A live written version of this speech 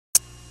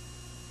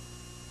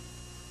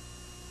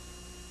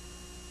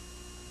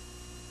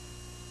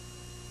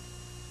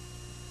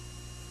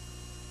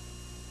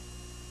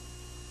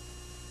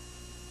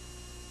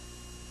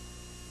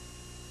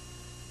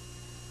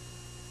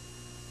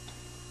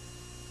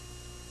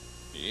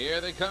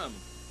Here they come.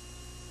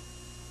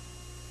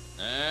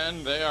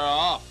 And they are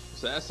off.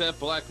 So SF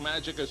Black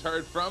Magic is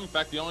heard from. In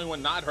fact, the only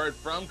one not heard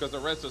from, because the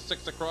rest are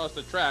 6 across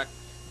the track.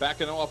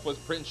 Backing off was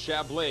Prince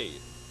Chablis.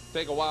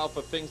 Take a while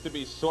for things to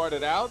be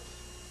sorted out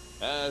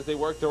as they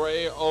work their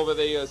way over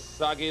the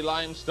soggy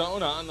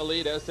limestone. On the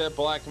lead, SF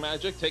Black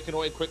Magic, taken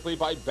away quickly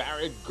by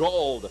BARRICK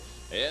Gold.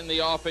 In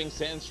the offing,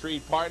 Sand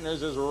Street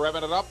Partners is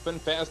revving it up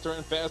and faster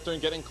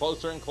and getting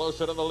closer and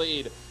closer to the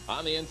lead.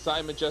 On the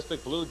inside,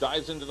 Majestic Blue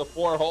dives into the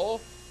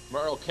 4-hole.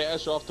 Merle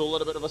Cash off to a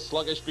little bit of a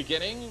sluggish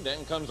beginning.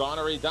 Then comes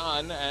Honorary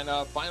Don, and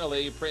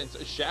finally Prince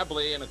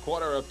Chablis in a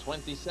quarter of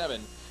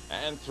 27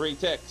 and 3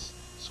 ticks.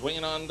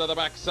 Swinging onto the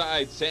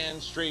backside,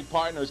 Sand Street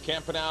Partners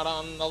camping out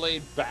on the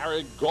lead.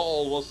 BARRICK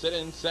Gold will sit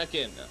in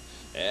second.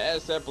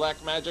 SF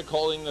Black Magic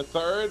holding the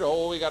third.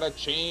 Oh, we got a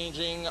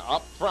changing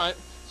up front.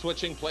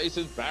 Switching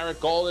places,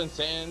 BARRICK Gold and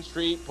Sand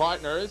Street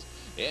Partners.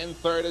 In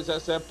third is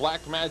SF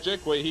Black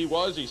Magic, where he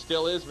was, he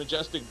still is,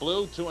 Majestic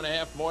Blue.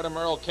 2.5 more to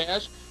Merle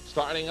Cash.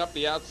 Starting up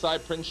the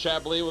outside, Prince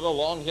Chablis with a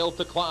long hill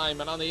to climb.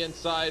 And on the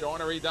inside,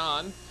 Honorary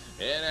Don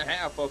in a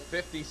half of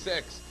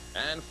 56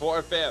 and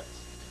 4/5.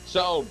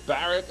 So,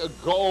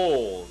 BARRICK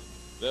Gold,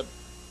 the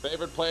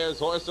favorite player's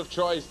horse of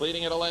choice,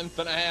 leading at a length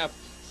and a half.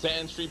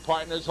 Sand Street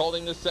Partners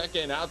holding the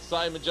second.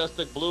 Outside,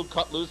 Majestic Blue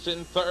cut loose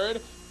in third.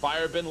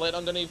 Fire been lit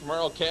underneath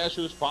Merle Cash,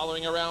 who's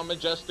following around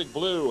Majestic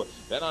Blue.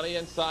 Then on the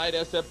inside,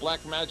 SF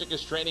Black Magic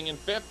is training in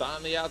fifth.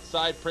 On the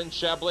outside, Prince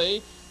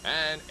Chablis.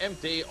 And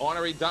empty,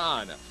 Honorary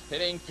Don.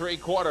 Hitting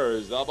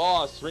 3/4. The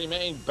boss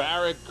remained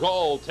BARRICK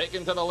Gold,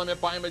 taken to the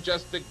limit by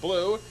Majestic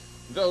Blue.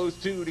 Those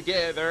two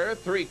together,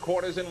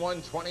 3/4 and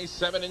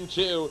 127 and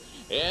 2.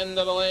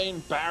 Into the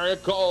lane,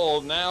 BARRICK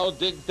Gold. Now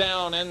dig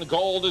down, and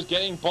Gold is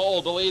getting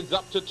bold. The lead's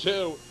up to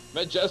 2.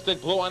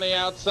 Majestic Blue on the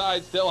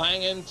outside, still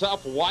hanging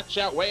tough. Watch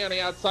out, way on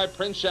the outside.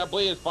 Prince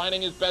Chablis is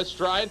finding his best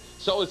stride.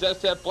 So is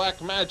SF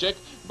Black Magic,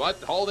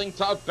 but holding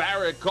tough.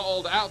 BARRICK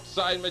Gold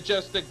outside.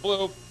 Majestic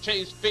Blue,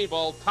 Chase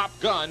Feeble, Top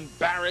Gun,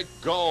 BARRICK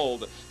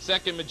Gold.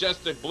 Second,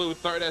 Majestic Blue.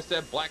 Third,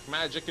 SF Black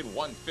Magic, and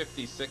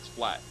 156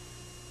 flat.